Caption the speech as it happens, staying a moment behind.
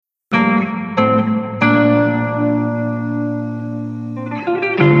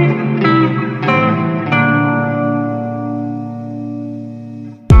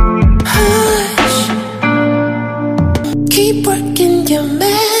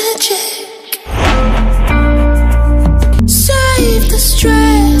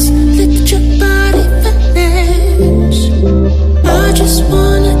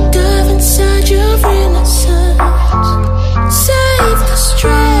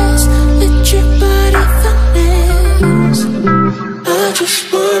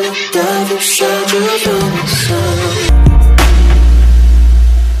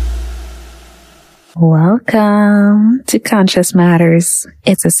Welcome to Conscious Matters.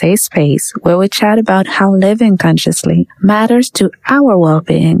 It's a safe space where we chat about how living consciously matters to our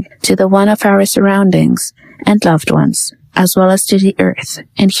well-being, to the one of our surroundings and loved ones, as well as to the earth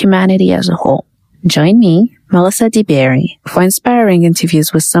and humanity as a whole. Join me, Melissa DeBerry, for inspiring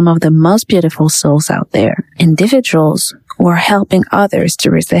interviews with some of the most beautiful souls out there, individuals who are helping others to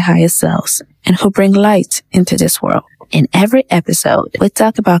reach their highest selves and who bring light into this world. In every episode, we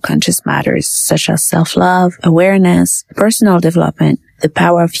talk about conscious matters such as self-love, awareness, personal development, the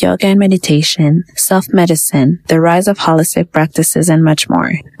power of yoga and meditation, self-medicine, the rise of holistic practices, and much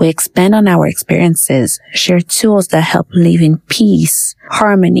more. We expand on our experiences, share tools that help live in peace,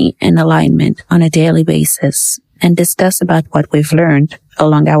 harmony, and alignment on a daily basis, and discuss about what we've learned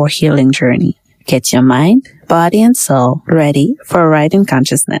along our healing journey. Get your mind, body, and soul ready for a ride in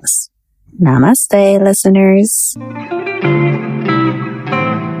consciousness. Namaste, listeners.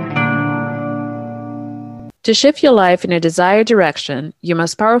 To shift your life in a desired direction, you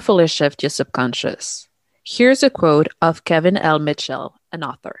must powerfully shift your subconscious. Here's a quote of Kevin L. Mitchell, an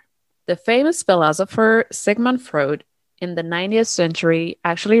author. The famous philosopher Sigmund Freud in the 19th century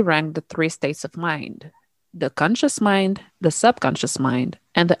actually ranked the three states of mind: the conscious mind, the subconscious mind,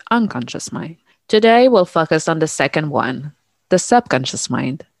 and the unconscious mind. Today, we'll focus on the second one, the subconscious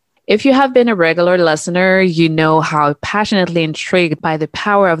mind. If you have been a regular listener, you know how passionately intrigued by the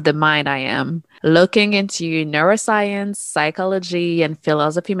power of the mind I am. Looking into neuroscience, psychology, and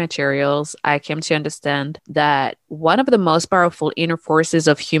philosophy materials, I came to understand that one of the most powerful inner forces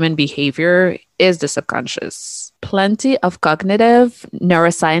of human behavior is the subconscious. Plenty of cognitive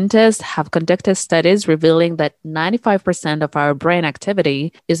neuroscientists have conducted studies revealing that 95% of our brain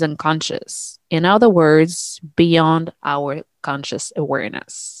activity is unconscious. In other words, beyond our conscious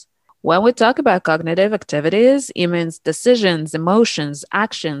awareness. When we talk about cognitive activities, it means decisions, emotions,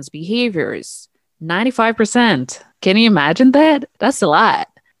 actions, behaviors. 95%. Can you imagine that? That's a lot.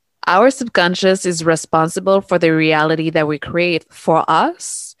 Our subconscious is responsible for the reality that we create for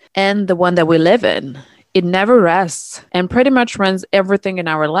us and the one that we live in. It never rests and pretty much runs everything in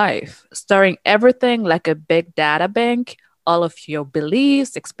our life, storing everything like a big data bank, all of your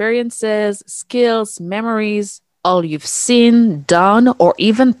beliefs, experiences, skills, memories, all you've seen, done, or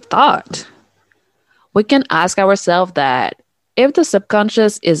even thought. We can ask ourselves that if the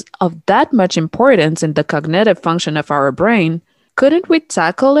subconscious is of that much importance in the cognitive function of our brain, couldn't we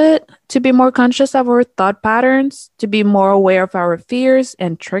tackle it to be more conscious of our thought patterns, to be more aware of our fears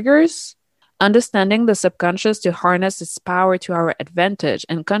and triggers? Understanding the subconscious to harness its power to our advantage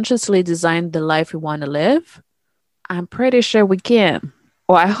and consciously design the life we want to live? I'm pretty sure we can.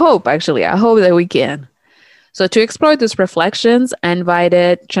 Or I hope that we can. So to explore these reflections, I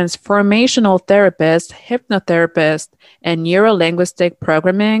invited transformational therapist, hypnotherapist, and neuro-linguistic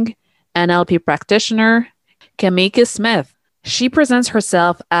programming NLP practitioner, Kameka Smith. She presents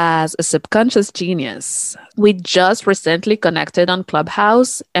herself as a subconscious genius. We just recently connected on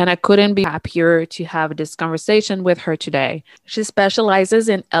Clubhouse, and I couldn't be happier to have this conversation with her today. She specializes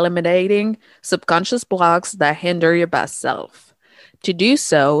in eliminating subconscious blocks that hinder your best self. To do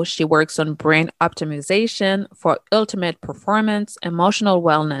so, she works on brain optimization for ultimate performance, emotional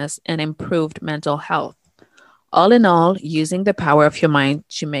wellness, and improved mental health. All in all, using the power of your mind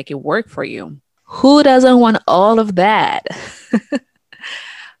to make it work for you. Who doesn't want all of that?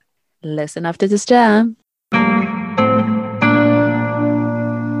 Listen after this jam.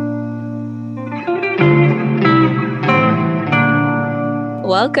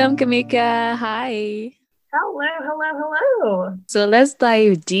 Welcome, Kameka. Hi. Hello. So let's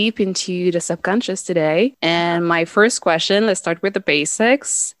dive deep into the subconscious today. And my first question, let's start with the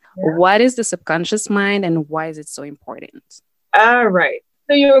basics. Yeah. What is the subconscious mind and why is it so important? All right.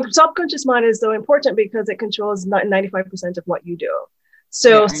 So your subconscious mind is so important because it controls 95% of what you do.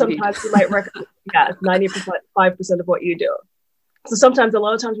 So sometimes you might recognize 95% of what you do. So sometimes, a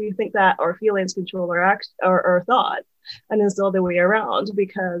lot of times we think that our feelings control our thoughts, and it's the other way around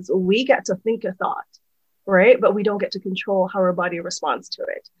because we get to think a thought. Right? But we don't get to control how our body responds to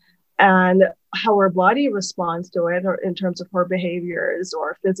it. And how our body responds to it, or in terms of our behaviors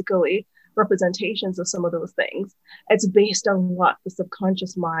or physically representations of some of those things, it's based on what the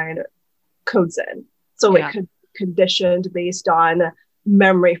subconscious mind codes in. So it could be conditioned based on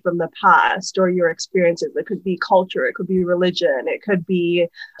memory from the past or your experiences. It could be culture, it could be religion, it could be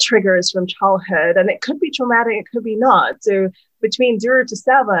triggers from childhood, and it could be traumatic, it could be not. So between 0 to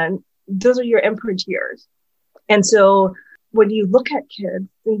 7, those are your imprint years. And so when you look at kids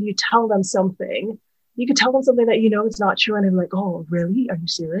and you tell them something, you could tell them something that you know is not true. And they're like, oh, really? Are you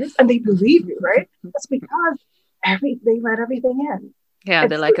serious? And they believe you, right? That's because they let everything in. Yeah,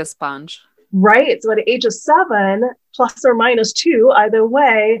 they're like a sponge. Right. So at the age of 7, plus or minus 2, either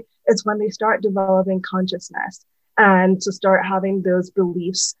way, is when they start developing consciousness and to start having those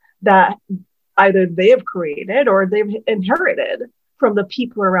beliefs that either they've created or they've inherited from the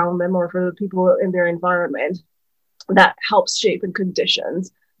people around them or from the people in their environment that helps shape and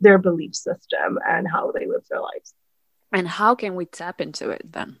conditions their belief system and how they live their lives. And how can we tap into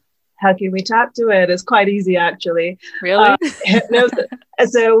it then? How can we tap to it? It's quite easy, actually. Really? Hypnosis.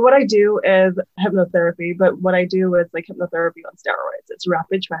 So what I do is hypnotherapy, but what I do is like hypnotherapy on steroids. It's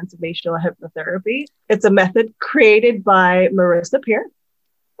rapid transformational hypnotherapy. It's a method created by Marissa Peer.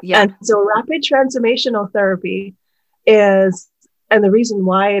 Yeah. And so rapid transformational therapy is, and the reason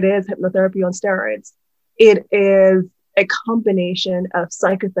why it is hypnotherapy on steroids, it is a combination of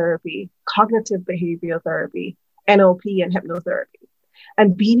psychotherapy, cognitive behavioral therapy, NLP, and hypnotherapy.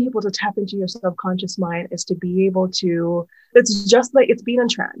 And being able to tap into your subconscious mind is to be able to, it's just like it's being in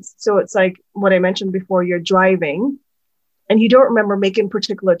trance. So it's like what I mentioned before, you're driving and you don't remember making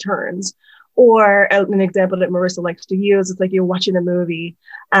particular turns. Or an example that Marissa likes to use, it's like you're watching a movie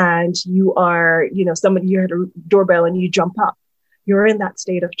and you are, somebody, you heard a doorbell and you jump up. You're in that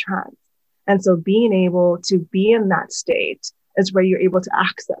state of trance. And so being able to be in that state is where you're able to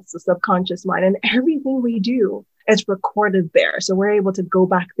access the subconscious mind. And everything we do is recorded there. So we're able to go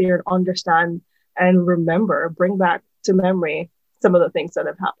back there and understand and remember, bring back to memory some of the things that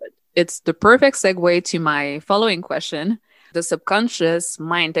have happened. It's the perfect segue to my following question. The subconscious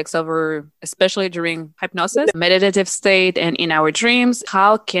mind takes over, especially during hypnosis, meditative state, and in our dreams.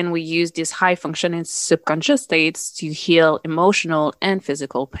 How can we use these high functioning subconscious states to heal emotional and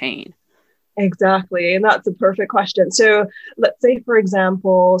physical pain? Exactly. And that's a perfect question. So let's say, for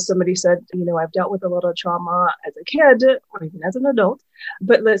example, somebody said, I've dealt with a lot of trauma as a kid or even as an adult,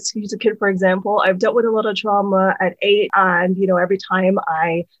 but let's use a kid, for example. I've dealt with a lot of trauma at 8 and, every time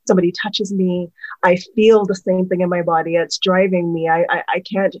somebody touches me, I feel the same thing in my body. It's driving me. I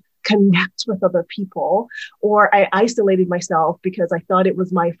can't connect with other people, or I isolated myself because I thought it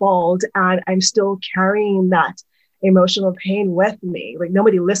was my fault. And I'm still carrying that emotional pain with me. Like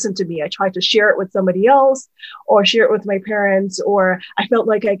nobody listened to me. I tried to share it with somebody else or share it with my parents, or I felt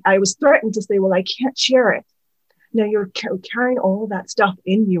like I was threatened to say, well, I can't share it. Now you're carrying all that stuff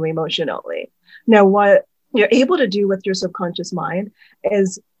in you emotionally. Now, what you're able to do with your subconscious mind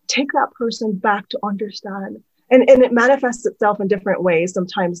is take that person back to understand. And it manifests itself in different ways.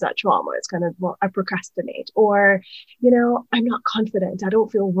 Sometimes that trauma is kind of, well, I procrastinate, or, I'm not confident. I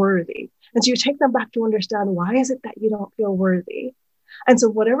don't feel worthy. And so you take them back to understand, why is it that you don't feel worthy? And so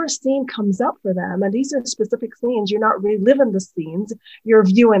whatever scene comes up for them, and these are specific scenes, you're not reliving the scenes, you're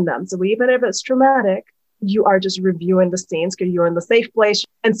viewing them. So even if it's traumatic, you are just reviewing the scenes because you're in the safe place.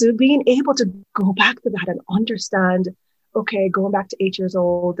 And so being able to go back to that and understand, okay, going back to 8 years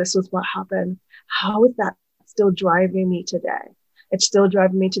old, this was what happened. How is that still driving me today? It's still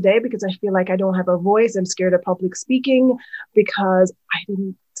driving me today because I feel like I don't have a voice. I'm scared of public speaking because I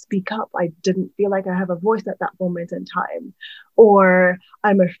didn't speak up. I didn't feel like I have a voice at that moment in time. Or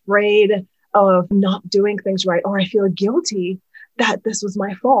I'm afraid of not doing things right. Or I feel guilty that this was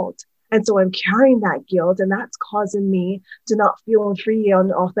my fault. And so I'm carrying that guilt, and that's causing me to not feel free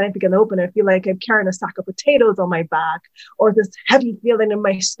and authentic and open. I feel like I'm carrying a sack of potatoes on my back, or this heavy feeling in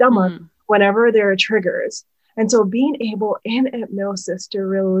my stomach whenever there are triggers. And so being able in hypnosis to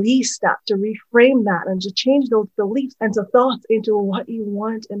release that, to reframe that, and to change those beliefs and to thoughts into what you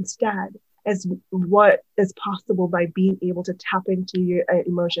want instead is what is possible by being able to tap into your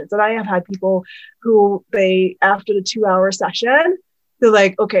emotions. And I have had people who after the 2-hour session, they're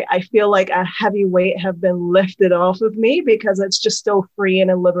like, okay, I feel like a heavy weight have been lifted off of me because it's just so freeing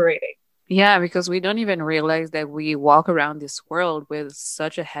and liberating. Yeah, because we don't even realize that we walk around this world with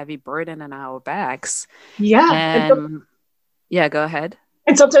such a heavy burden on our backs. Yeah. And yeah, go ahead.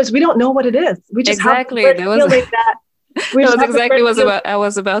 And sometimes we don't know what it is. We just exactly. have feeling that. That was exactly what I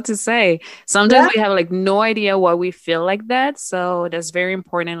was about to say. Sometimes we have like no idea why we feel like that. So that's very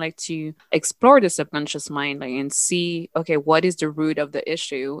important, like to explore the subconscious mind, like, and see, okay, what is the root of the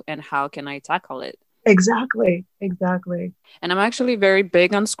issue and how can I tackle it? Exactly. And I'm actually very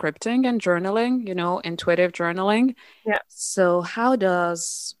big on scripting and journaling, intuitive journaling. Yeah. So how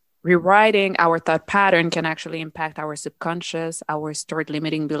does rewriting our thought pattern can actually impact our subconscious, our stored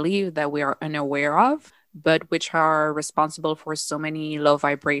limiting beliefs that we are unaware of, but which are responsible for so many low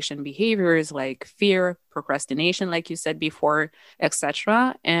vibration behaviors like fear, procrastination, like you said before,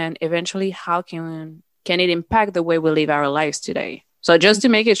 etc. And eventually, how can it impact the way we live our lives today? So just to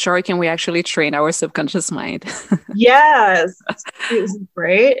make it short, can we actually train our subconscious mind? Yes, it's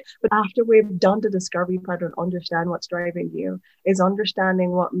great. But after we've done the discovery part and understand what's driving you, is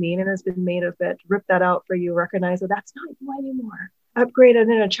understanding what meaning has been made of it, rip that out for you, recognize that that's not you anymore. Upgrade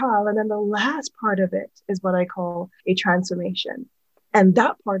an inner child. And then the last part of it is what I call a transformation. And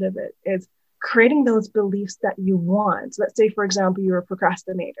that part of it is creating those beliefs that you want. Let's say, for example, you're a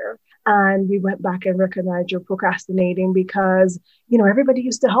procrastinator and we went back and recognized you're procrastinating because, everybody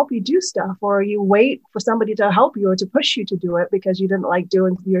used to help you do stuff, or you wait for somebody to help you or to push you to do it because you didn't like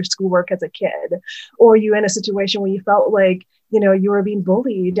doing your schoolwork as a kid, or you in a situation where you felt like, you were being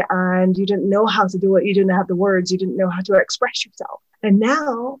bullied and you didn't know how to do it. You didn't have the words. You didn't know how to express yourself. And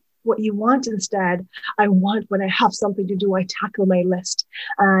now what you want instead, I want when I have something to do, I tackle my list.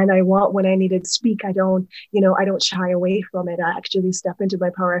 And I want when I need to speak, I don't shy away from it. I actually step into my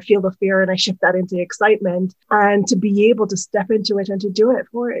power. I feel the fear and I shift that into excitement. And to be able to step into it and to do it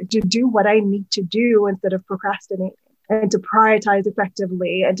for it, to do what I need to do instead of procrastinating, and to prioritize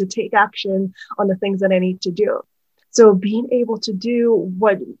effectively and to take action on the things that I need to do. So being able to do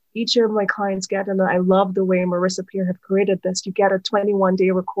what each of my clients get, and I love the way Marissa Peer have created this, you get a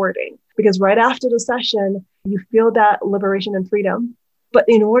 21-day recording, because right after the session, you feel that liberation and freedom. But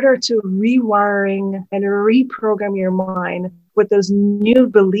in order to rewiring and reprogram your mind with those new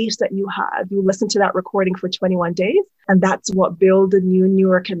beliefs that you have, you listen to that recording for 21 days. And that's what builds the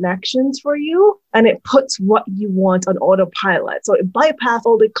newer connections for you. And it puts what you want on autopilot. So it bypasses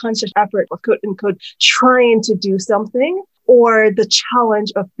all the conscious effort of trying to do something, or the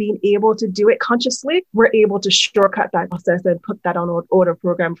challenge of being able to do it consciously. We're able to shortcut that process and put that on auto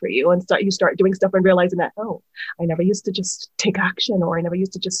program for you, and you start doing stuff and realizing that, oh, I never used to just take action, or I never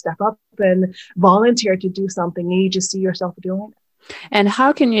used to just step up and volunteer to do something. And you just see yourself doing it. And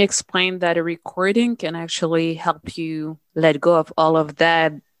how can you explain that a recording can actually help you let go of all of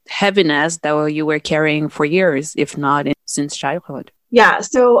that heaviness that you were carrying for years, if not since childhood? Yeah,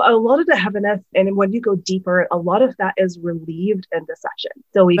 so a lot of the heaviness, and when you go deeper, a lot of that is relieved in the session.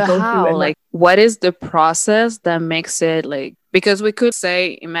 So we go through it. What is the process that makes it because we could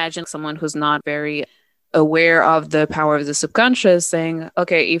say, imagine someone who's not very aware of the power of the subconscious saying,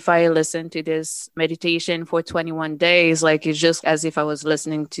 okay, if I listen to this meditation for 21 days, it's just as if I was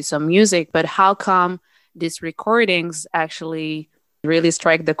listening to some music. But how come these recordings actually really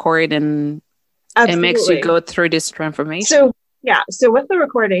strike the chord and it makes you go through this transformation? So with the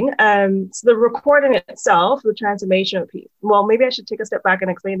recording, so the recording itself, the transformation piece, well, maybe I should take a step back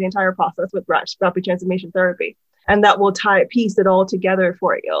and explain the entire process with rapid transformation therapy. And that will piece it all together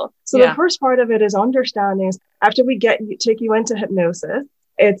for you. So The first part of it is understanding. After we take you into hypnosis,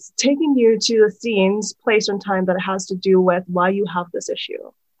 it's taking you to the scenes, place, and time that it has to do with why you have this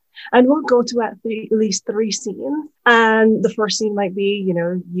issue. And we'll go to at least 3 scenes. And the first scene might be,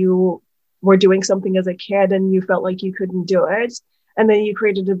 you were doing something as a kid and you felt like you couldn't do it. And then you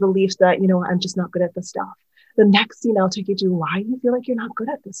created a belief that, I'm just not good at this stuff. The next scene I'll take you to why you feel like you're not good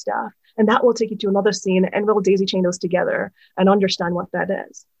at this stuff. And that will take you to another scene, and we'll daisy chain those together and understand what that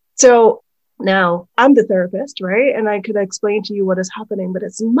is. So now I'm the therapist, right? And I could explain to you what is happening, but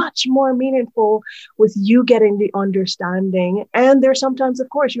it's much more meaningful with you getting the understanding. And there's sometimes, of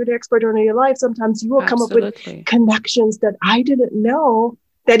course, you're the expert in your life. Sometimes you will come up with connections that I didn't know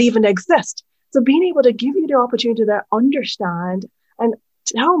that even exist. So being able to give you the opportunity to understand and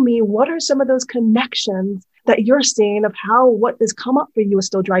tell me what are some of those connections that you're seeing of how what has come up for you is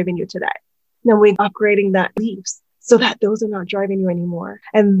still driving you today. Then we're upgrading that beliefs so that those are not driving you anymore.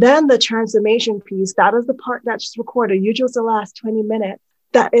 And then the transformation piece, that is the part that's recorded, usually the last 20 minutes,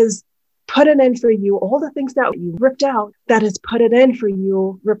 that is putting in for you all the things that you ripped out, that is put it in for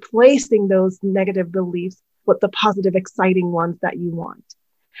you, replacing those negative beliefs with the positive, exciting ones that you want.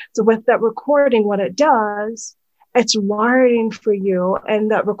 So with that recording, what it does, it's wiring for you.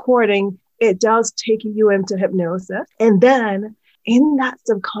 And that recording, it does take you into hypnosis. And then in that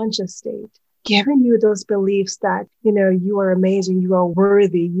subconscious state, giving you those beliefs that, you are amazing, you are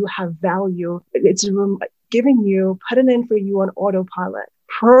worthy, you have value. It's giving you, putting in for you on autopilot,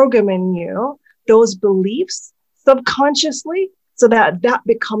 programming you those beliefs subconsciously so that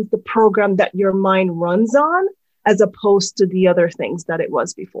becomes the program that your mind runs on, as opposed to the other things that it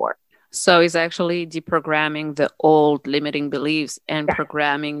was before. So it's actually deprogramming the old limiting beliefs and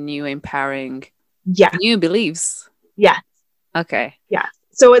programming new empowering new beliefs. Yes. Okay. Yeah.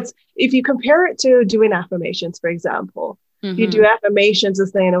 So it's, if you compare it to doing affirmations, for example, if you do affirmations of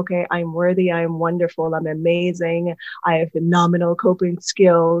saying, okay, I'm worthy, I'm wonderful, I'm amazing, I have phenomenal coping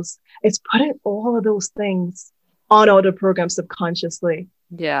skills. It's putting all of those things on auto program subconsciously.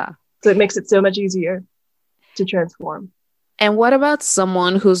 Yeah. So it makes it so much easier to transform. And what about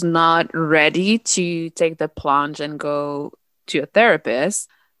someone who's not ready to take the plunge and go to a therapist?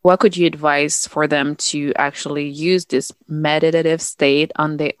 What could you advise for them to actually use this meditative state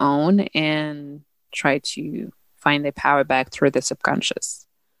on their own and try to find their power back through the subconscious?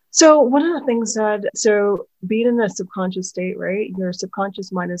 So one of the things so being in a subconscious state, right? Your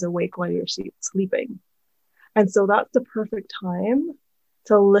subconscious mind is awake while you're sleeping. And so that's the perfect time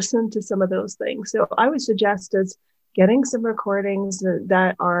to listen to some of those things. So I would suggest is getting some recordings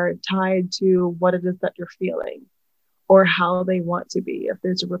that are tied to what it is that you're feeling or how they want to be. If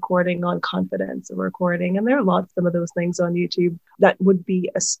there's a recording on confidence, a recording, and there are lots of those things on YouTube, that would be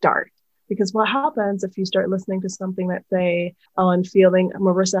a start. Because what happens if you start listening to something that say on feeling,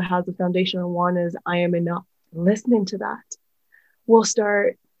 Marissa has a foundational one is I am enough. Listening to that will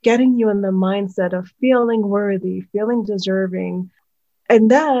start getting you in the mindset of feeling worthy, feeling deserving.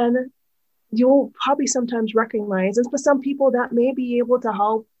 And then you'll probably sometimes recognize, and for some people that may be able to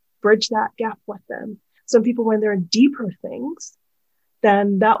help bridge that gap with them. Some people, when they're in deeper things,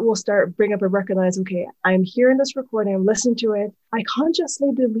 then that will start bring up and recognize, okay, I'm hearing this recording, I'm listening to it. I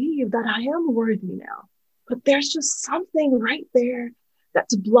consciously believe that I am worthy now, but there's just something right there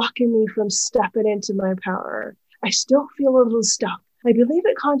that's blocking me from stepping into my power. I still feel a little stuck. I believe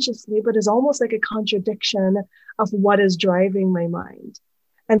it consciously, but it's almost like a contradiction of what is driving my mind.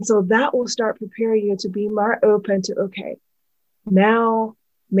 And so that will start preparing you to be more open to, okay, now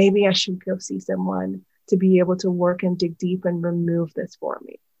maybe I should go see someone to be able to work and dig deep and remove this for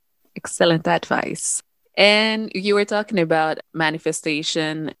me. Excellent advice. And you were talking about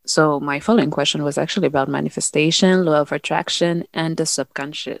manifestation. So my following question was actually about manifestation, law of attraction, and the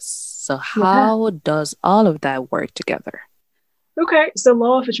subconscious. So how does all of that work together? Okay, so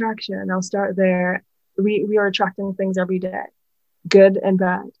law of attraction, I'll start there. We are attracting things every day, good and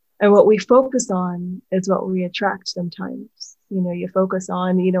bad. And what we focus on is what we attract sometimes. You focus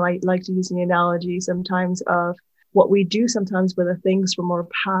on, I like to use the analogy sometimes of what we do sometimes with the things from our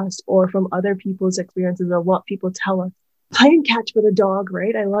past or from other people's experiences or what people tell us. Playing catch with a dog,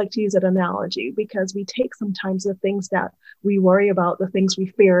 right? I like to use that analogy because we take sometimes the things that we worry about, the things we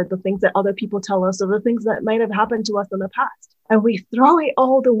fear, the things that other people tell us, or the things that might have happened to us in the past, and we throw it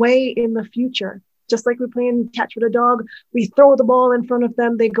all the way in the future. Just like we're playing catch with a dog, we throw the ball in front of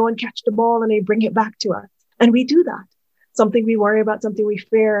them, they go and catch the ball and they bring it back to us. And we do that. Something we worry about, something we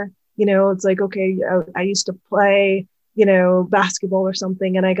fear, it's like, okay, I used to play, basketball or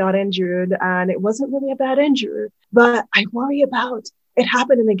something and I got injured and it wasn't really a bad injury, but I worry about it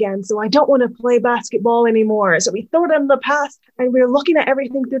happening again. So I don't want to play basketball anymore. So we throw it in the past and we're looking at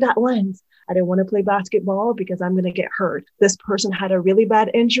everything through that lens. I don't want to play basketball because I'm going to get hurt. This person had a really bad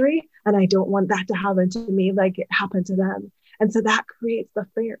injury and I don't want that to happen to me like it happened to them. And so that creates the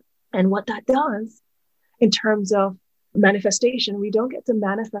fear. And what that does in terms of manifestation, we don't get to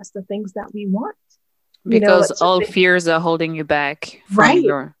manifest the things that we want. Because all fears are holding you back. Right.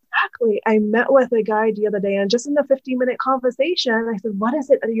 Exactly. I met with a guy the other day and just in a 15-minute conversation, I said, what is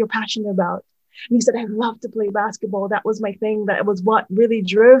it that you're passionate about? And he said, I love to play basketball. That was my thing. That was what really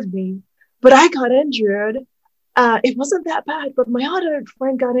drove me. But I got injured. It wasn't that bad, but my other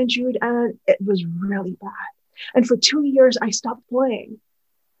friend got injured and it was really bad. And for 2 years, I stopped playing.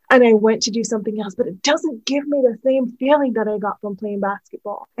 And I went to do something else, but it doesn't give me the same feeling that I got from playing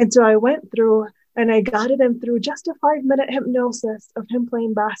basketball. And so I went through and I guided him through just a 5-minute hypnosis of him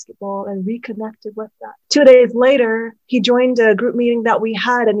playing basketball and reconnected with that. 2 days later, he joined a group meeting that we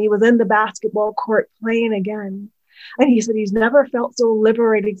had and he was in the basketball court playing again. And he said he's never felt so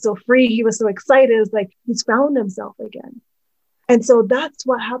liberated, so free. He was so excited. It's like he's found himself again. And so that's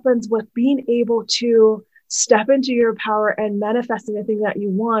what happens with being able to step into your power and manifest anything that you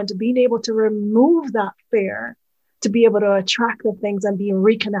want, being able to remove that fear, to be able to attract the things and be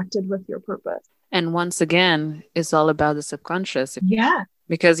reconnected with your purpose. And once again, it's all about the subconscious. Yeah.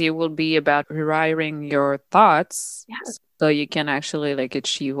 Because it will be about rewiring your thoughts. Yes. So you can actually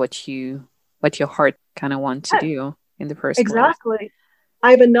achieve what your heart kind of want to do in the first place. Exactly.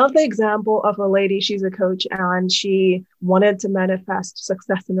 I have another example of a lady, she's a coach and she wanted to manifest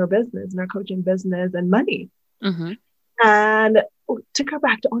success in her business, in her coaching business and money. Mm-hmm. And it took her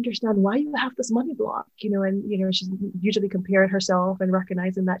back to understand why you have this money block, and, she's usually comparing herself and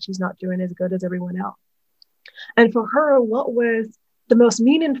recognizing that she's not doing as good as everyone else. And for her, what was the most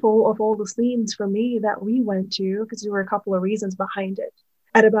meaningful of all the scenes for me that we went to, because there were a couple of reasons behind it.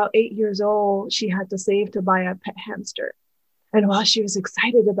 At about 8 years old, she had to save to buy a pet hamster. And while she was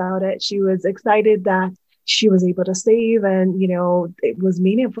excited about it, she was excited that she was able to save and, it was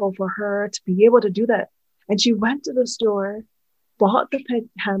meaningful for her to be able to do that. And she went to the store, bought the pet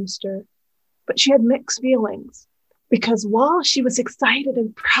hamster, but she had mixed feelings Because while she was excited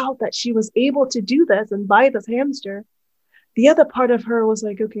and proud that she was able to do this and buy this hamster, the other part of her was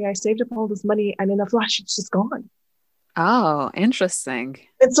like, okay, I saved up all this money and in a flash, it's just gone. Oh, interesting.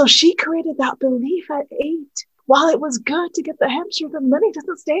 And so she created that belief at 8. While it was good to get the hamster, the money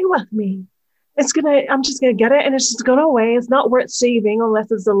doesn't stay with me. I'm just going to get it and it's just going away. It's not worth saving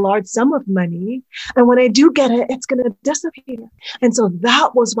unless it's a large sum of money. And when I do get it, it's going to disappear. And so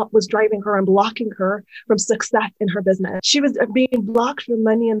that was what was driving her and blocking her from success in her business. She was being blocked from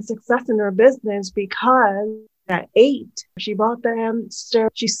money and success in her business because at 8, she bought the hamster,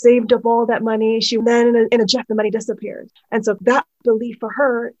 she saved up all that money, then in a jet, the money disappeared. And so that belief for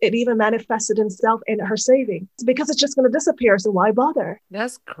her, it even manifested itself in her savings because it's just going to disappear. So why bother?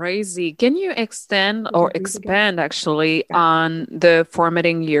 That's crazy. Can you extend or expand actually on the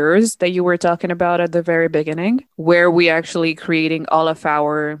formating years that you were talking about at the very beginning, where we actually creating all of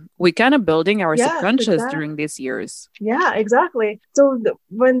we kind of building our subconscious during these years? Yeah, exactly. So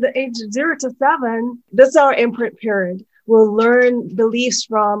when the age 0 to 7, this is our imprint period. We'll learn beliefs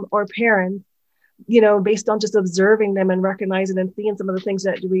from our parents, based on just observing them and recognizing and seeing some of the things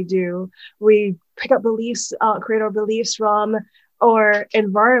that we do. We pick up beliefs, create our beliefs from our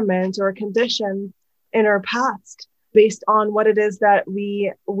environment or conditions in our past based on what it is that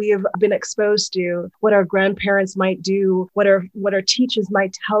we have been exposed to, what our grandparents might do, what our teachers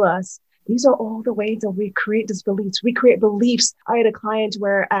might tell us. These are all the ways that we create these beliefs. We create beliefs. I had a client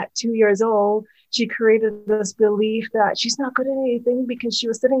where at 2 years old, she created this belief that she's not good at anything because she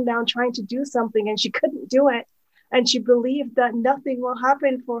was sitting down trying to do something and she couldn't do it. And she believed that nothing will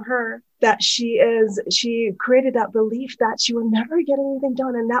happen for her, that she created that belief that she will never get anything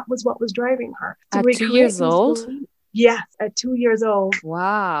done. And that was what was driving her. So at 2 years old? Yes, at 2 years old.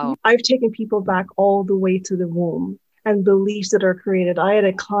 Wow. I've taken people back all the way to the womb and beliefs that are created. I had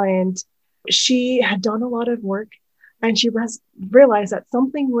a client, she had done a lot of work and she realized that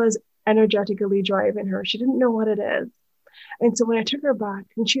something was energetically driving her. She didn't know what it is. And so when I took her back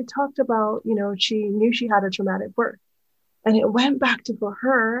and she talked about, she knew she had a traumatic birth. And it went back to for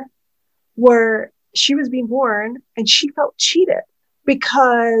her where she was being born and she felt cheated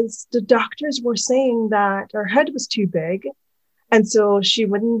because the doctors were saying that her head was too big. And so she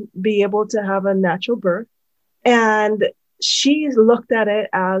wouldn't be able to have a natural birth. And she looked at it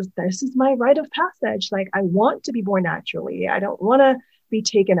as, this is my rite of passage. Like, I want to be born naturally. I don't want to be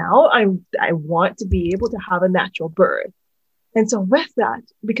taken out. I want to be able to have a natural birth. And so with that,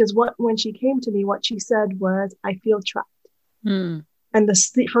 because when she came to me, what she said was, I feel trapped. And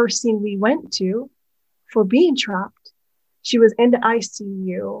the first scene we went to for being trapped, she was in the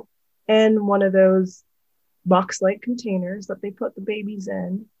ICU in one of those box-like containers that they put the babies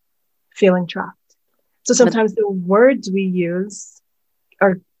in, feeling trapped. So sometimes the words we use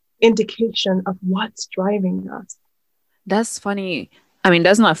are indication of what's driving us. That's funny. I mean,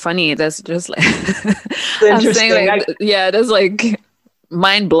 that's not funny. That's just like, I'm saying that's like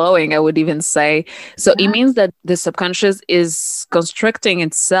mind blowing, I would even say. So it means that the subconscious is constricting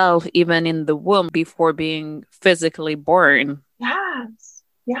itself even in the womb before being physically born.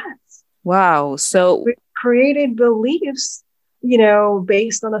 Yes. Wow. So we created beliefs,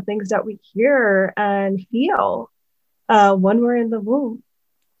 based on the things that we hear and feel when we're in the womb.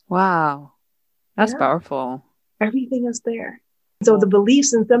 Wow. That's powerful. Everything is there. So the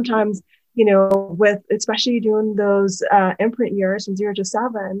beliefs, and sometimes, with especially during those imprint years from 0 to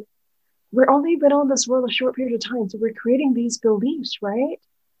 7, we're only been on this world a short period of time. So we're creating these beliefs, right?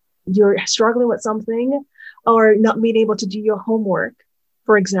 You're struggling with something or not being able to do your homework,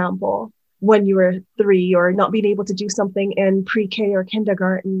 for example, when you were 3, or not being able to do something in pre-K or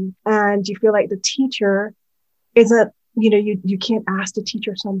kindergarten. And you feel like the teacher isn't, you can't ask the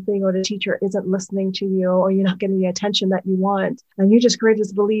teacher something, or the teacher isn't listening to you, or you're not getting the attention that you want. And you just create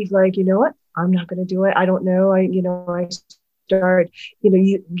this belief like, you know what, I'm not going to do it. I don't know. I start,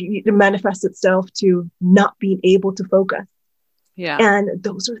 it manifests itself to not being able to focus. Yeah. And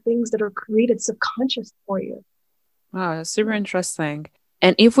those are things that are created subconscious for you. Wow, that's super interesting.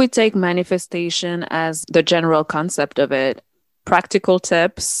 And if we take manifestation as the general concept of it, practical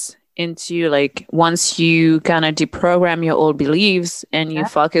tips into like, once you kind of deprogram your old beliefs and you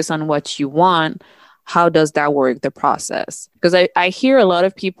focus on what you want, how does that work, the process? Because I hear a lot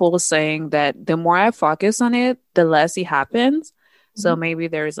of people saying that the more I focus on it, the less it happens. So maybe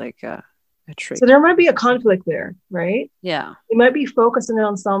there's like a trick. So there might be a conflict there, right? Yeah. You might be focusing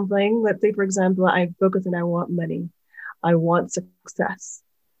on something. Let's say, for example, I want money. I want success.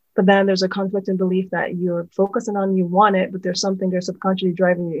 But then there's a conflict in belief that you're focusing on, you want it, but there's something there's subconsciously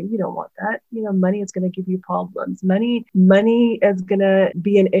driving you. You don't want that. Money is going to give you problems. Money is going to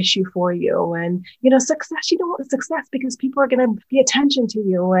be an issue for you. And, success, you don't want success because people are going to pay attention to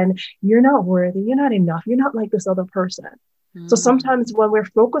you and you're not worthy. You're not enough. You're not like this other person. Mm-hmm. So sometimes when we're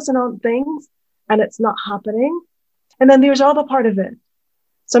focusing on things and it's not happening, and then there's all the part of it.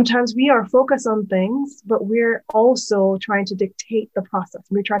 Sometimes we are focused on things, but we're also trying to dictate the process.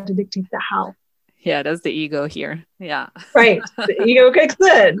 We're trying to dictate the how. Yeah, that's the ego here. Yeah. Right. The ego kicks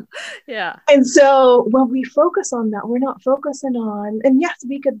in. Yeah. And so when we focus on that, we're not focusing on, and yes,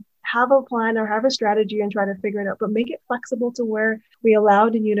 we could have a plan or have a strategy and try to figure it out, but make it flexible to where we allow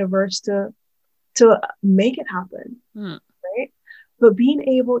the universe to make it happen. Right. But being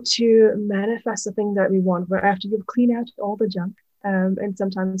able to manifest the thing that we want, where after you've cleaned out all the junk, and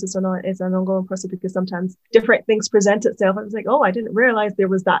sometimes it's an ongoing process because sometimes different things present itself. And it's like, oh, I didn't realize there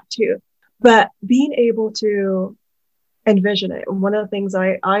was that too. But being able to envision it. One of the things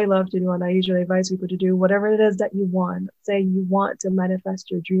I love to do, and I usually advise people to do, whatever it is that you want, say you want to manifest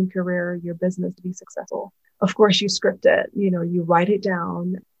your dream career, your business to be successful. Of course, you script it, you write it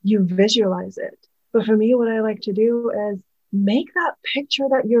down, you visualize it. But for me, what I like to do is make that picture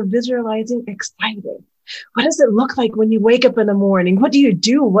that you're visualizing exciting. What does it look like when you wake up in the morning? What do you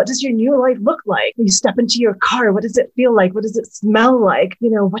do? What does your new life look like? When you step into your car, what does it feel like? What does it smell like?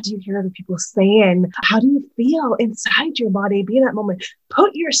 What do you hear other people saying? How do you feel inside your body? Be in that moment.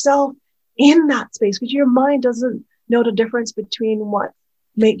 Put yourself in that space because your mind doesn't know the difference between what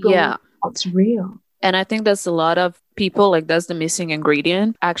make believe and what's real. And I think that's a lot of people, like that's the missing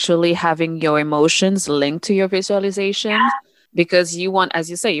ingredient, actually having your emotions linked to your visualization. Yeah. Because you want, as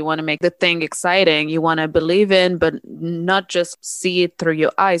you say, you want to make the thing exciting. You want to believe in, but not just see it through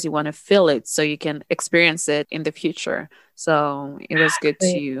your eyes. You want to feel it so you can experience it in the future. So it was good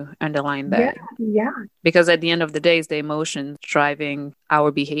to underline that. Yeah. Because at the end of the day, it's the emotions driving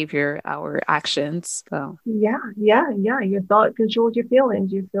our behavior, our actions. So. Yeah. Your thought controls your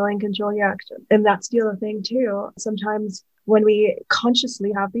feelings. Your feeling controls your action. And that's the other thing too. Sometimes when we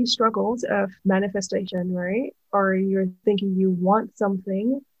consciously have these struggles of manifestation, right? Or you're thinking you want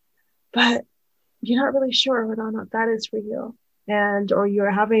something, but you're not really sure whether or not that is for you. Or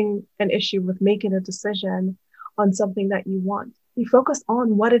you're having an issue with making a decision on something that you want. You focus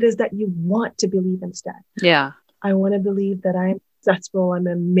on what it is that you want to believe instead. Yeah. I want to believe that I'm successful. I'm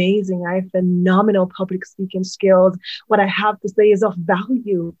amazing. I have phenomenal public speaking skills. What I have to say is of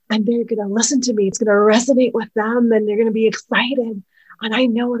value and they're going to listen to me. It's going to resonate with them and they're going to be excited. And I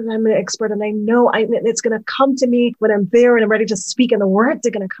know that I'm an expert and I know it's going to come to me when I'm there and I'm ready to speak and the words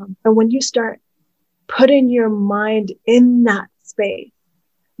are going to come. And when you start putting your mind in that space,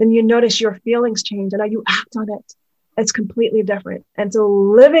 then you notice your feelings change and how you act on it. It's completely different. And so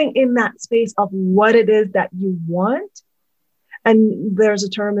living in that space of what it is that you want, and there's a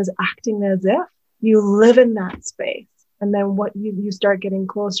term as acting as if, you live in that space. And then what you start getting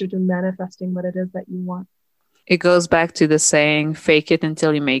closer to manifesting what it is that you want. It goes back to the saying, fake it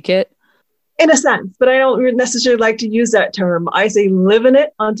until you make it. In a sense, but I don't necessarily like to use that term. I say live in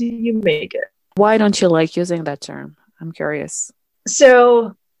it until you make it. Why don't you like using that term? I'm curious.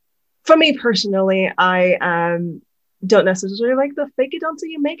 So for me personally, I don't necessarily like the fake it until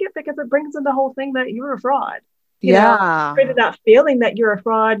you make it because it brings in the whole thing that you're a fraud. You know, created that feeling that you're a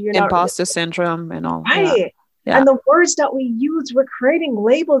fraud. You're imposter syndrome and all. Right. Yeah. And the words that we use, we're creating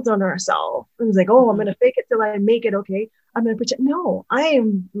labels on ourselves. It was like, oh, I'm going to fake it till I make it. Okay. I'm going to pretend. No, I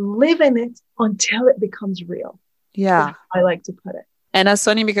am living it until it becomes real. Yeah. I like to put it. And that's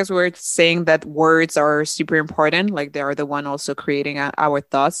funny because we're saying that words are super important. Like they are the one also creating our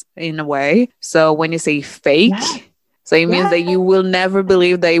thoughts in a way. So when you say fake, so it means that you will never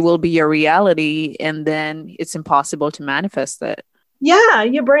believe that it will be your reality. And then it's impossible to manifest it. Yeah,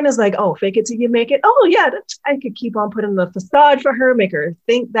 your brain is like, oh, fake it till you make it. Oh, yeah, I could keep on putting the facade for her, make her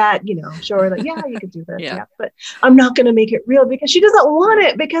think that, show her that, yeah, you could do this. Yeah. But I'm not going to make it real because she doesn't want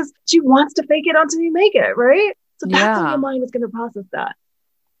it because she wants to fake it until you make it, right? So that's how your mind is going to process that.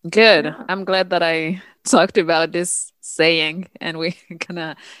 Good. Yeah. I'm glad that I talked about this saying and we're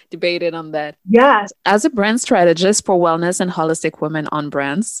gonna debate it on that. Yes. As a brand strategist for wellness and holistic women on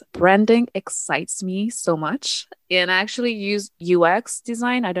brands, branding excites me so much. And I actually use UX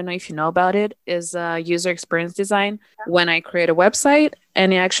design. I don't know if you know about it, is user experience design. When I create a website,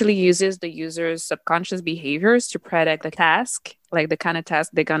 and it actually uses the user's subconscious behaviors to predict the task, like the kind of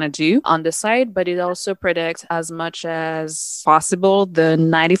task they're going to do on the site, but it also predicts as much as possible the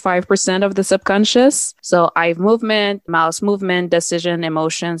 95% of the subconscious. So eye movement, mouse movement, decision,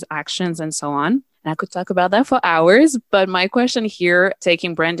 emotions, actions, and so on. And I could talk about that for hours. But my question here,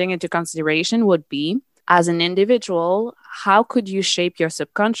 taking branding into consideration, would be, as an individual, how could you shape your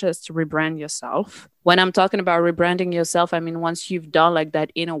subconscious to rebrand yourself? When I'm talking about rebranding yourself, I mean, once you've done like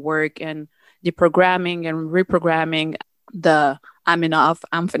that inner work and deprogramming and reprogramming the I'm enough,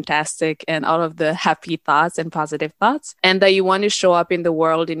 I'm fantastic, and all of the happy thoughts and positive thoughts, and that you want to show up in the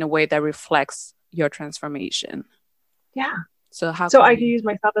world in a way that reflects your transformation. Yeah. So I can use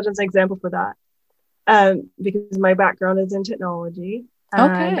myself as an example for that. Because my background is in technology,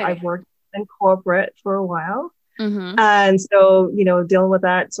 and I've worked in corporate for a while. Mm-hmm. And so, dealing with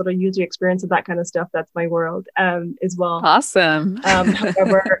that sort of user experience and that kind of stuff, that's my world as well. Awesome.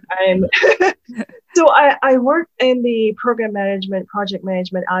 However, I work in the program management, project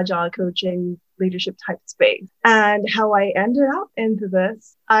management, agile coaching, leadership type space. And how I ended up into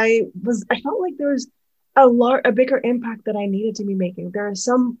this, I felt like there was a bigger impact that I needed to be making. There is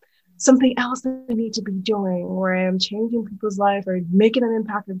something else that I need to be doing, where I am changing people's life or making an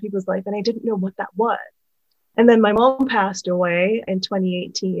impact in people's life. And I didn't know what that was. And then my mom passed away in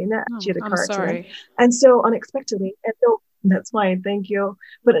 2018. She had a car accident. And so unexpectedly, and so that's fine. Thank you.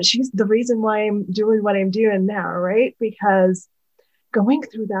 But she's the reason why I'm doing what I'm doing now, right? Because going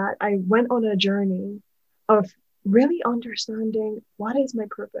through that, I went on a journey of really understanding what is my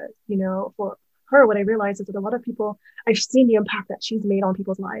purpose. For her, what I realized is that a lot of people, I've seen the impact that she's made on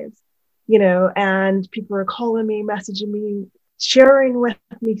people's lives, and people are calling me, messaging me, sharing with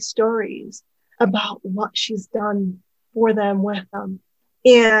me stories about what she's done for them, with them.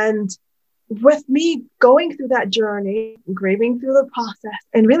 And with me going through that journey, grieving through the process,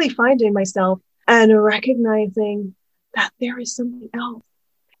 and really finding myself and recognizing that there is something else.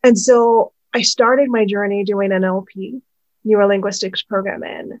 And so I started my journey doing NLP, Neuro-Linguistics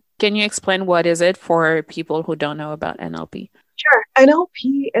Programming. Can you explain what is it for people who don't know about NLP? Sure.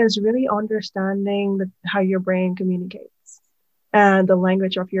 NLP is really understanding how your brain communicates and the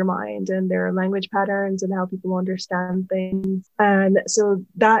language of your mind and their language patterns and how people understand things. And so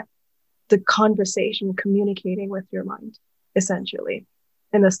that the conversation, communicating with your mind, essentially,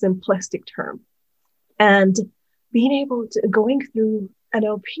 in a simplistic term. And being able to, going through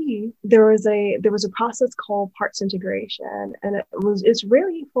NLP, there was a process called parts integration. And it's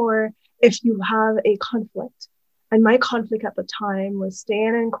really for if you have a conflict. And my conflict at the time was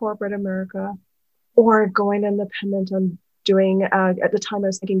staying in corporate America or going independent and doing, at the time I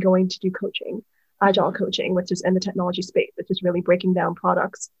was thinking going to do coaching, agile coaching, which is in the technology space, which is really breaking down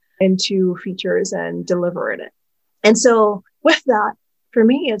products into features and delivering it. And so with that, for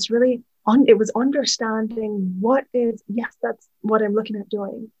me, it's really, it was understanding that's what I'm looking at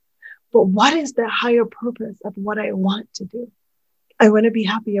doing. But what is the higher purpose of what I want to do? I want to be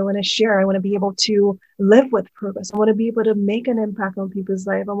happy. I want to share. I want to be able to live with purpose. I want to be able to make an impact on people's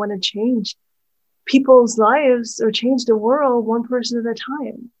life. I want to change people's lives or change the world one person at a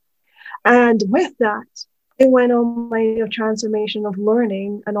time. And with that, I went on my transformation of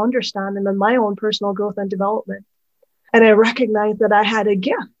learning and understanding and my own personal growth and development. And I recognized that I had a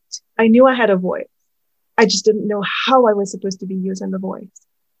gift. I knew I had a voice. I just didn't know how I was supposed to be using the voice.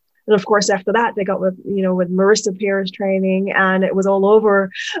 And of course, after that, they got with Marissa Peer's training, and it was all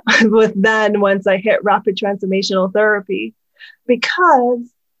over with then once I hit rapid transformational therapy, because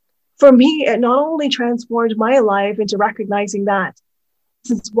for me, it not only transformed my life into recognizing that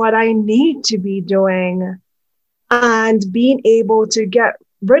this is what I need to be doing and being able to get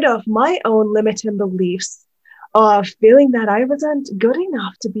rid of my own limiting beliefs of feeling that I wasn't good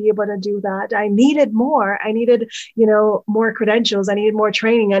enough to be able to do that. I needed more. I needed, more credentials. I needed more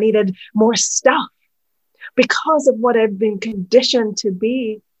training. I needed more stuff because of what I've been conditioned to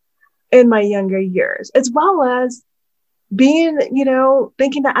be in my younger years, as well as being,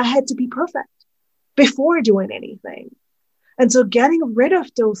 thinking that I had to be perfect before doing anything. And so getting rid of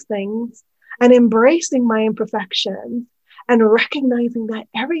those things and embracing my imperfections and recognizing that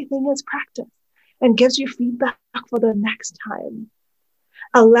everything is practice and gives you feedback for the next time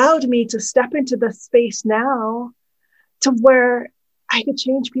allowed me to step into the space now to where I could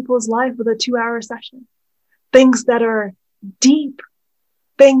change people's life with a 2-hour session. Things that are deep,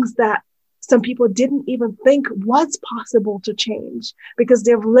 things that some people didn't even think was possible to change because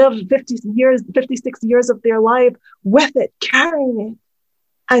they've lived 56 years of their life with it, carrying it.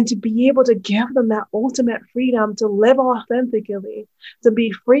 And to be able to give them that ultimate freedom to live authentically, to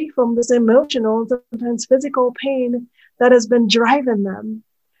be free from this emotional, sometimes physical pain that has been driving them,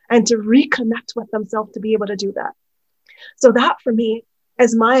 and to reconnect with themselves to be able to do that. So that for me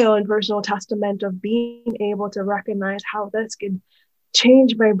is my own personal testament of being able to recognize how this could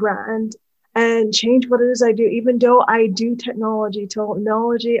change my brand and change what it is I do. Even though I do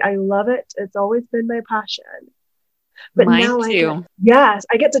technology, I love it. It's always been my passion. But Mine now too.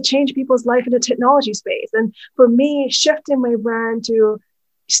 I get to change people's life in the technology space. And for me, shifting my brand to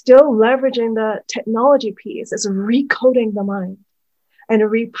still leveraging the technology piece is recoding the mind and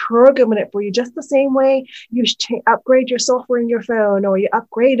reprogramming it for you, just the same way you upgrade your software in your phone, or you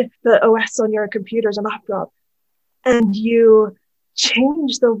upgrade the OS on your computers and laptop, and you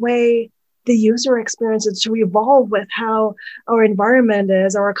change the way the user experience is to evolve with how our environment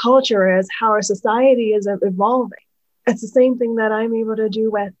is, our culture is, how our society is evolving. It's the same thing that I'm able to do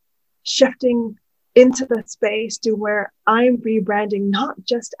with shifting into the space to where I'm rebranding, not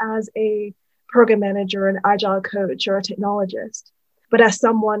just as a program manager, an agile coach, or a technologist, but as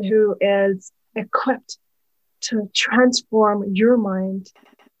someone who is equipped to transform your mind.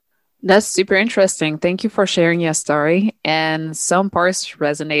 That's super interesting. Thank you for sharing your story. And some parts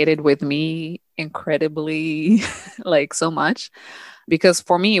resonated with me incredibly, like so much, because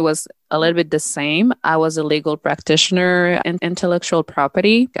for me, it was a little bit the same. I was a legal practitioner in intellectual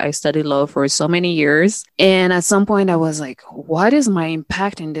property. I studied law for so many years. And at some point, I was like, what is my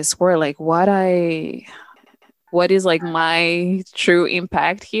impact in this world? Like, what is like my true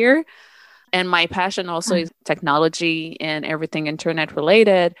impact here? And my passion also is technology and everything internet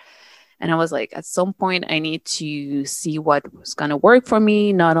related. And I was like, at some point, I need to see what was going to work for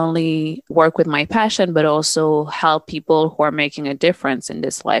me, not only work with my passion, but also help people who are making a difference in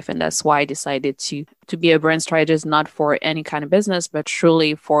this life. And that's why I decided to be a brand strategist, not for any kind of business, but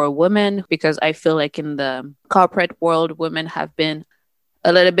truly for women, because I feel like in the corporate world, women have been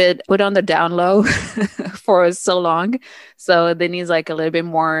a little bit put on the down low for so long. So they need like a little bit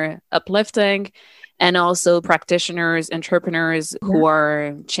more uplifting. And also practitioners, entrepreneurs who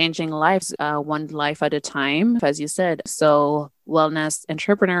are changing lives one life at a time, as you said. So wellness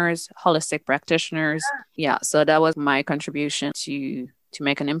entrepreneurs, holistic practitioners. Yeah. So that was my contribution to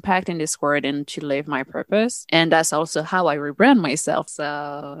make an impact in this world and to live my purpose. And that's also how I rebrand myself.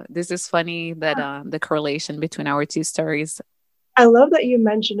 So this is funny that the correlation between our two stories. I love that you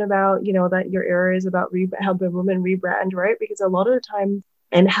mentioned about, that your area is about helping women rebrand, right? Because a lot of the time,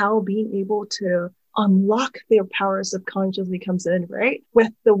 and how being able to unlock their power subconsciously comes in, right? With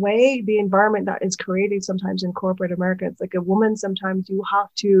the way the environment that is created sometimes in corporate America, it's like a woman, sometimes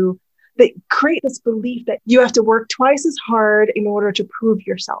they create this belief that you have to work twice as hard in order to prove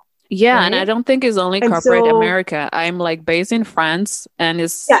yourself. Yeah, right? And I don't think it's only corporate America. I'm like based in France, and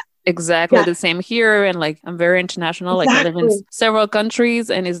it's exactly the same here. And like I'm very international. Like I live in several countries,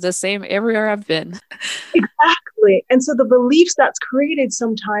 and it's the same everywhere I've been. Exactly. And so the beliefs that's created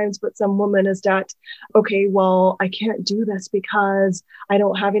sometimes with some women is that, okay, well, I can't do this because I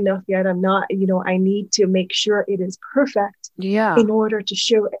don't have enough yet. I'm not, I need to make sure it is perfect in order to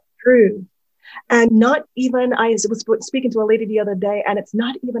show it through. And not even, I was speaking to a lady the other day, and it's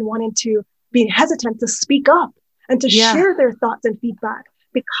not even wanting to be hesitant to speak up and to share their thoughts and feedback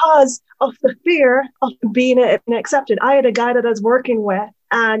because of the fear of being accepted. I had a guy that I was working with,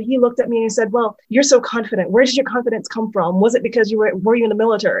 and he looked at me and he said, well, you're so confident. Where did your confidence come from? Was it because were you in the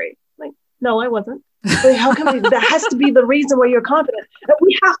military? Like, no, I wasn't. Like, how come that has to be the reason why you're confident? And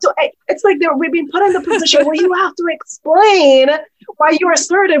we have to, it's like we've been put in the position where you have to explain why you're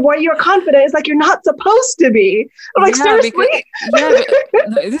assertive, why you're confident. It's like you're not supposed to be. I'm like, seriously?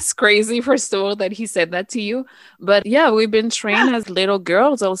 It's crazy, first of all, that he said that to you. But yeah, we've been trained as little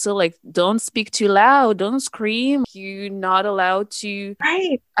girls also, like, don't speak too loud, don't scream. You're not allowed to,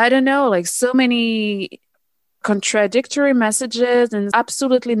 I don't know, like so many contradictory messages, and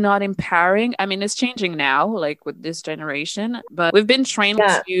absolutely not empowering. I mean, it's changing now, like with this generation, but we've been trained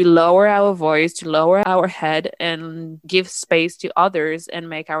to lower our voice, to lower our head, and give space to others and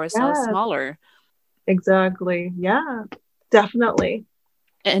make ourselves smaller. Exactly. Yeah, definitely.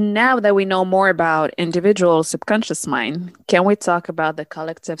 And now that we know more about individual subconscious mind, can we talk about the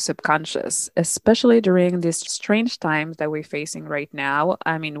collective subconscious, especially during these strange times that we're facing right now?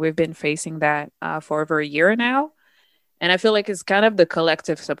 I mean, we've been facing that for over a year now. And I feel like it's kind of the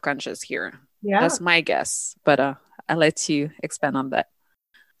collective subconscious here. Yeah. That's my guess. But I'll let you expand on that.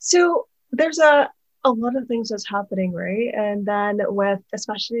 So there's a lot of things that's happening, right? And then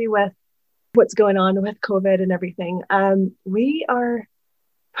especially with what's going on with COVID and everything, we are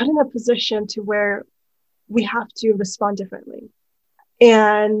put in a position to where we have to respond differently.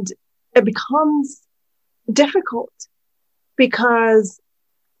 And it becomes difficult because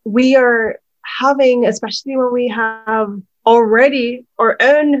we are having, especially when we have already our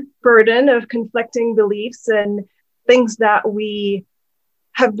own burden of conflicting beliefs and things that we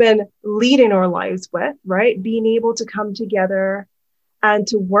have been leading our lives with, right? Being able to come together and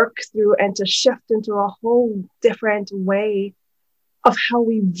to work through and to shift into a whole different way of how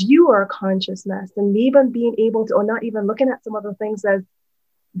we view our consciousness, and even being able to, or not even looking at some of the things as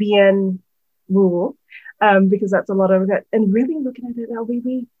being rule, because that's a lot of it, and really looking at it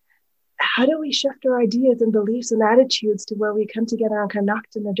how do we shift our ideas and beliefs and attitudes to where we come together and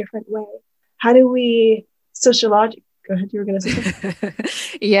connect in a different way? How do we sociologically? Go ahead, you were going to say something.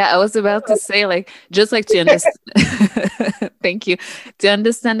 Yeah, I was about to say, like, just like to understand, thank you, to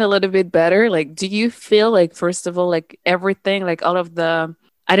understand a little bit better. Like, do you feel like, first of all, like everything, like all of the,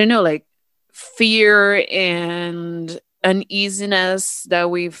 I don't know, like fear and uneasiness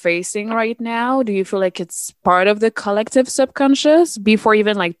that we're facing right now, do you feel like it's part of the collective subconscious before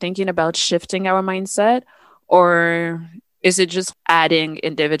even like thinking about shifting our mindset? Or is it just adding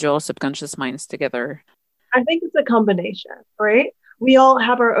individual subconscious minds together? I think it's a combination, right? We all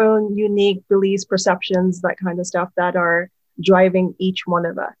have our own unique beliefs, perceptions, that kind of stuff that are driving each one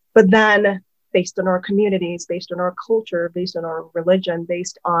of us. But then based on our communities, based on our culture, based on our religion,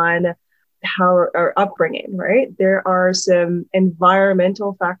 based on how our upbringing, right? There are some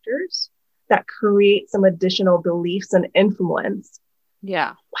environmental factors that create some additional beliefs and influence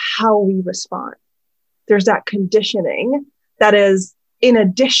how we respond. There's that conditioning that is in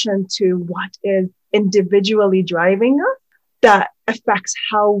addition to what is individually driving us that affects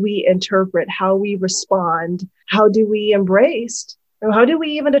how we interpret, how we respond, how do we embrace, and how do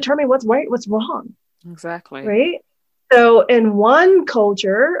we even determine what's right, what's wrong. Exactly. Right? So in one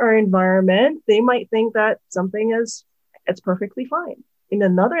culture or environment, they might think that something it's perfectly fine. In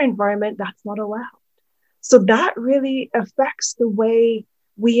another environment, that's not allowed. So that really affects the way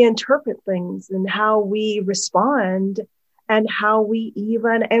we interpret things and how we respond and how we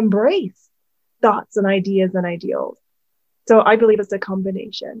even embrace thoughts and ideas and ideals. So I believe it's a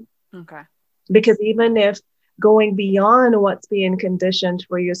combination. Okay. Because even if going beyond what's being conditioned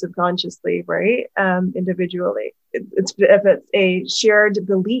for you subconsciously, right, individually, if it's a shared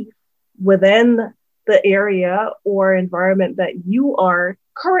belief within the area or environment that you are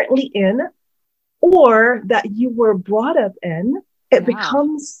currently in, or that you were brought up in, it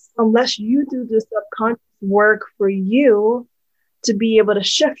becomes, unless you do the subconscious work for you to be able to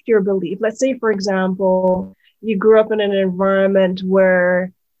shift your belief. Let's say, for example, you grew up in an environment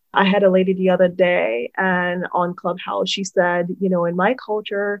where I had a lady the other day and on Clubhouse, she said, in my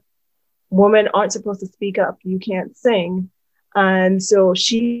culture, women aren't supposed to speak up. You can't sing. And so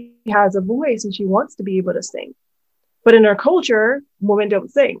she has a voice and she wants to be able to sing. But in our culture, women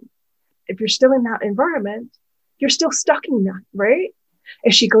don't sing. If you're still in that environment, you're still stuck in that, right?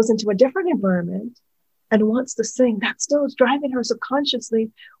 If she goes into a different environment and wants to sing, that still is driving her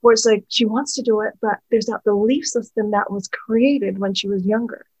subconsciously, where it's like she wants to do it, but there's that belief system that was created when she was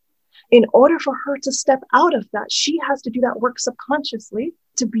younger. In order for her to step out of that, she has to do that work subconsciously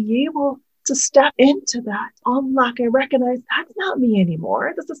to be able to step into that, unlock and recognize that's not me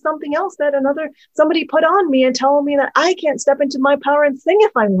anymore. This is something else that somebody put on me and telling me that I can't step into my power and sing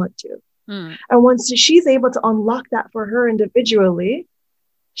if I want to. And once she's able to unlock that for her individually,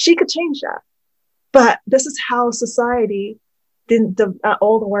 she could change that. But this is how society,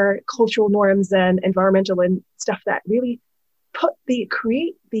 all our cultural norms and environmental and stuff that really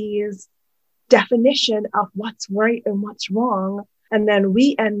create these definition of what's right and what's wrong. And then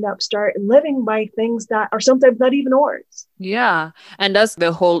we end up start living by things that are sometimes not even ours. Yeah. And that's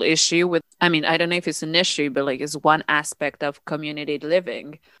the whole issue with, I don't know if it's an issue, but like it's one aspect of community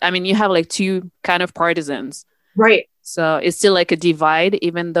living. You have like two kind of partisans. Right. So it's still like a divide,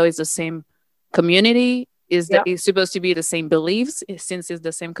 even though it's the same community, it's supposed to be the same beliefs since it's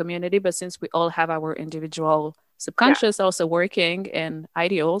the same community. But since we all have our individual subconscious also working and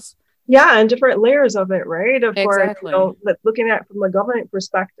ideals. Yeah, and different layers of it, right? Of exactly. course, looking at it from a government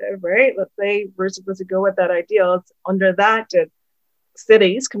perspective, right? Let's say we're supposed to go with that ideal. It's under that,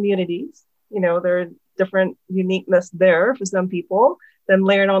 cities, communities, there are different uniqueness there for some people. Then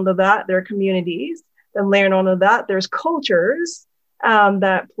layering onto that, there are communities. Then layering onto that, there's cultures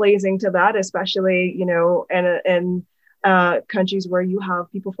that plays into that, especially, in countries where you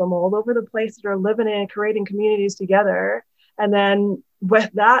have people from all over the place that are living in and creating communities together. And then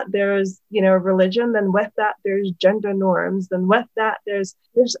with that, there's, religion. Then with that, there's gender norms. Then with that, there's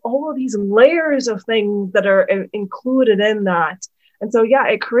all of these layers of things that are included in that. And so,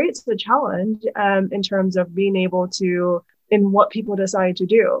 it creates the challenge in terms of being able to, in what people decide to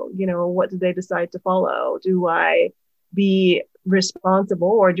do, what do they decide to follow? Do I be responsible,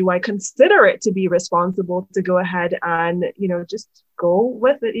 or do I consider it to be responsible to go ahead and, just go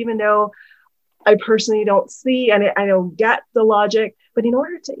with it, even though I personally don't see and I don't get the logic. But in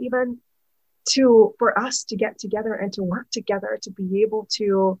order to even for us to get together and to work together to be able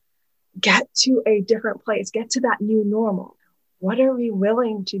to get to a different place, get to that new normal. What are we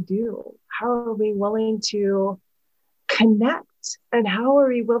willing to do? How are we willing to connect? And how are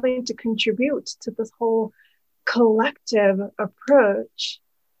we willing to contribute to this whole collective approach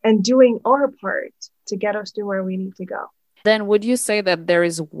and doing our part to get us to where we need to go? Then would you say that there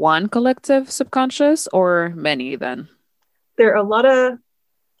is one collective subconscious or many then? There are a lot of...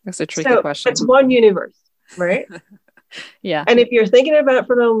 That's a tricky question. It's one universe, right? Yeah. And if you're thinking about it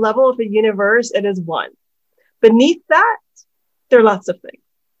from the level of the universe, it is one. Beneath that, there are lots of things.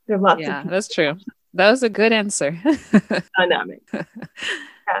 There are lots of people. That's true. That was a good answer. Dynamic.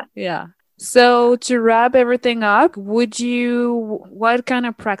 Yeah. So to wrap everything up, what kind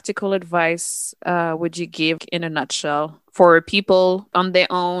of practical advice would you give in a nutshell for people on their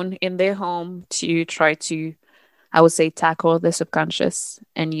own, in their home, to try to, I would say, tackle the subconscious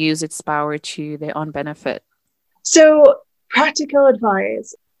and use its power to their own benefit? So practical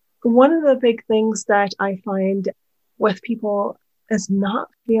advice. One of the big things that I find with people is not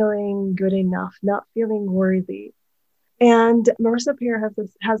feeling good enough, not feeling worthy. And Marissa Peer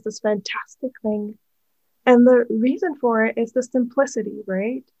has this fantastic thing. And the reason for it is the simplicity,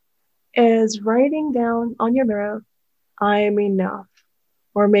 right? Is writing down on your mirror, I am enough,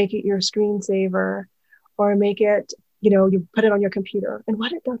 or make it your screensaver, or make it, you put it on your computer. And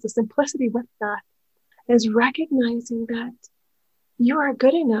what it does, the simplicity with that is recognizing that you are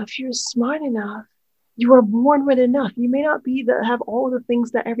good enough, you're smart enough, you are born with enough. You may not have all the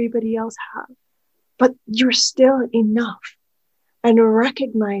things that everybody else has, but you're still enough. And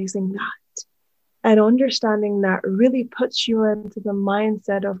recognizing that and understanding that really puts you into the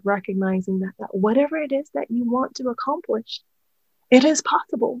mindset of recognizing that whatever it is that you want to accomplish, it is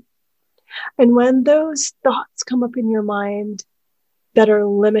possible. And when those thoughts come up in your mind that are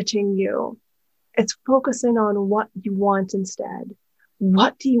limiting you, it's focusing on what you want instead.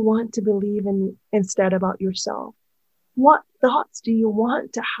 What do you want to believe in instead about yourself? What thoughts do you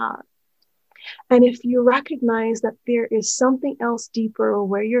want to have? And if you recognize that there is something else deeper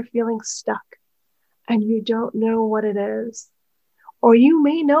where you're feeling stuck and you don't know what it is, or you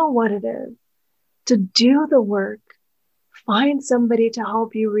may know what it is, to do the work, find somebody to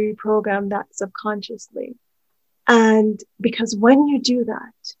help you reprogram that subconsciously. And because when you do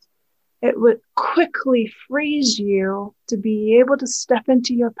that, it would quickly freeze you to be able to step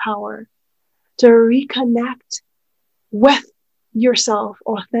into your power, to reconnect with yourself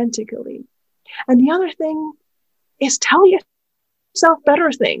authentically. And the other thing is tell yourself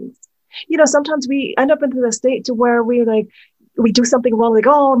better things. Sometimes we end up into the state to where we do something wrong, like,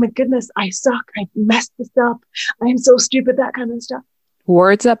 oh my goodness, I suck, I messed this up, I'm so stupid, that kind of stuff.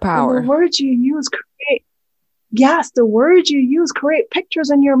 Words are power. And the words you use create. Yes, the words you use create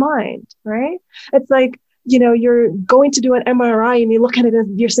pictures in your mind, right? It's like, you're going to do an MRI and you look at it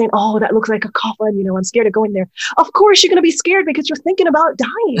and you're saying, oh, that looks like a coffin, I'm scared of going there. Of course, you're going to be scared because you're thinking about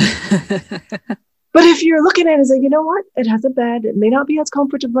dying. But if you're looking at it and say, you know what? It has a bed. It may not be as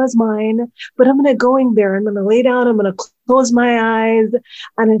comfortable as mine, but I'm going to go in there. I'm going to lay down. I'm going to close my eyes.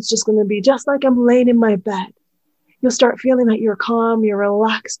 And it's just going to be just like I'm laying in my bed. You'll start feeling that you're calm, you're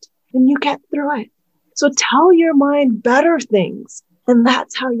relaxed, and you get through it. So tell your mind better things. And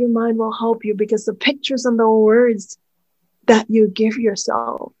that's how your mind will help you, because the pictures and the words that you give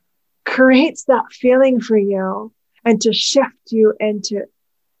yourself creates that feeling for you and to shift you into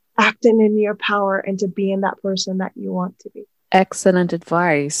acting in your power and to being that person that you want to be. Excellent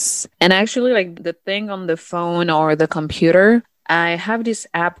advice. And actually, like the thing on the phone or the computer, I have this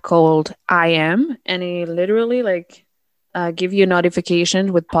app called I Am, and it literally give you a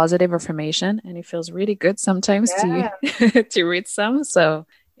notification with positive affirmation, and it feels really good sometimes to to read some. So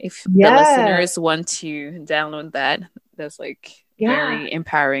if the listeners want to download that, that's very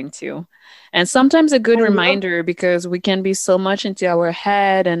empowering too. And sometimes a good reminder, because we can be so much into our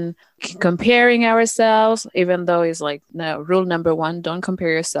head and comparing ourselves, even though it's no, rule number 1, don't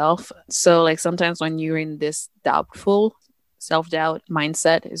compare yourself. So sometimes when you're in this doubtful self-doubt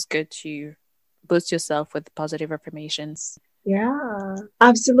mindset, it's good to boost yourself with positive affirmations. Yeah,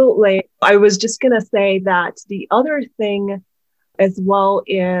 absolutely. I was just going to say that the other thing as well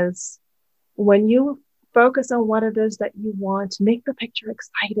is when you focus on what it is that you want, make the picture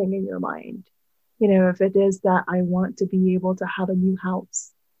exciting in your mind. If it is that I want to be able to have a new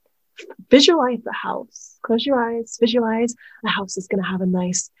house, visualize the house. Close your eyes, visualize the house is going to have a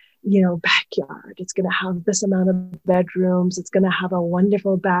nice, backyard. It's going to have this amount of bedrooms. It's going to have a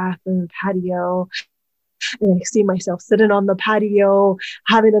wonderful bath and patio. And I see myself sitting on the patio,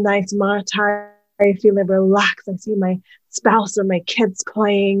 having a nice Mai Tai feeling relaxed. I see my spouse or my kids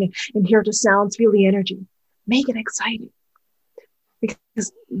playing and hear the sounds, feel the energy. Make it exciting.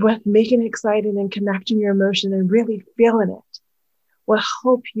 Because with making it exciting and connecting your emotion and really feeling it will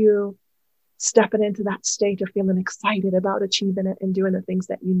help you stepping into that state of feeling excited about achieving it and doing the things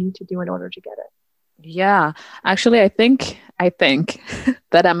that you need to do in order to get it. Yeah, actually, I think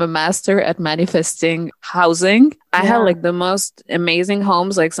that I'm a master at manifesting housing. I have like the most amazing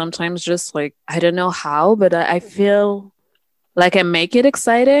homes, like sometimes just like, I don't know how, but I feel like I make it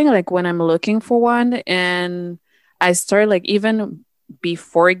exciting, like when I'm looking for one. And I start like even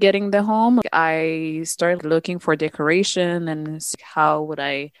before getting the home, I start looking for decoration and see how would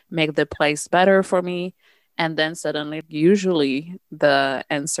I make the place better for me. And then suddenly, usually the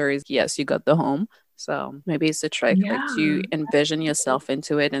answer is yes, you got the home. So maybe it's a trick, like to envision yourself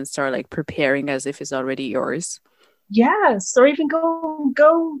into it and start like preparing as if it's already yours. Yes, or even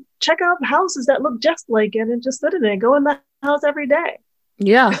go check out houses that look just like it and just sit in it. Go in that house every day.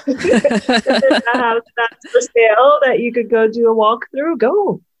 Yeah. If there's a house that's for sale that you could go do a walkthrough,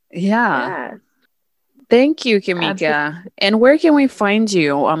 go. Yeah. Thank you, Kameka. Absolutely. And where can we find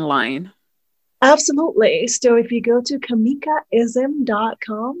you online? Absolutely. So if you go to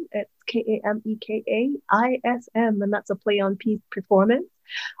kamekaism.com, it's KAMEKAISM, and that's a play on peace performance.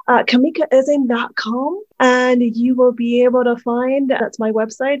 Kamekaism.com, and you will be able to find, that's my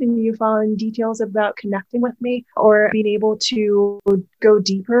website, and you find details about connecting with me or being able to go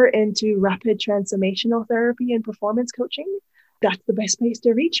deeper into rapid transformational therapy and performance coaching. That's the best place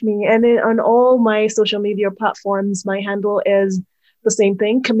to reach me. And then on all my social media platforms, my handle is the same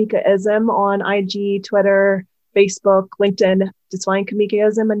thing, Kamekaism, on IG, Twitter, Facebook, LinkedIn. Just find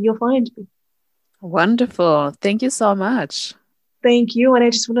Kamekaism and you'll find me. Wonderful. Thank you so much. Thank you. And I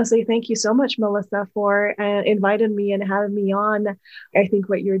just want to say thank you so much, Melissa, for inviting me and having me on. I think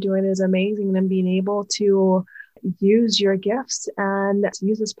what you're doing is amazing, and being able to use your gifts and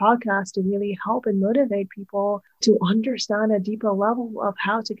use this podcast to really help and motivate people to understand a deeper level of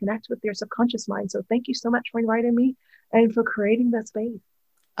how to connect with their subconscious mind. So thank you so much for inviting me and for creating that space.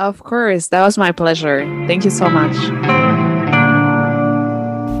 Of course. That was my pleasure. Thank you so much.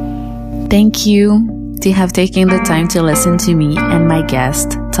 Thank you to have taken the time to listen to me and my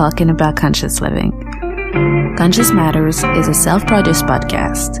guest talking about conscious living. Conscious Matters is a self-produced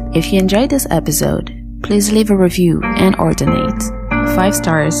podcast. If you enjoyed this episode, please leave a review and or donate. 5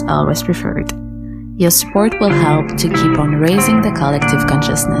 stars always preferred. Your support will help to keep on raising the collective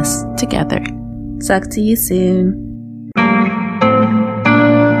consciousness together. Talk to you soon.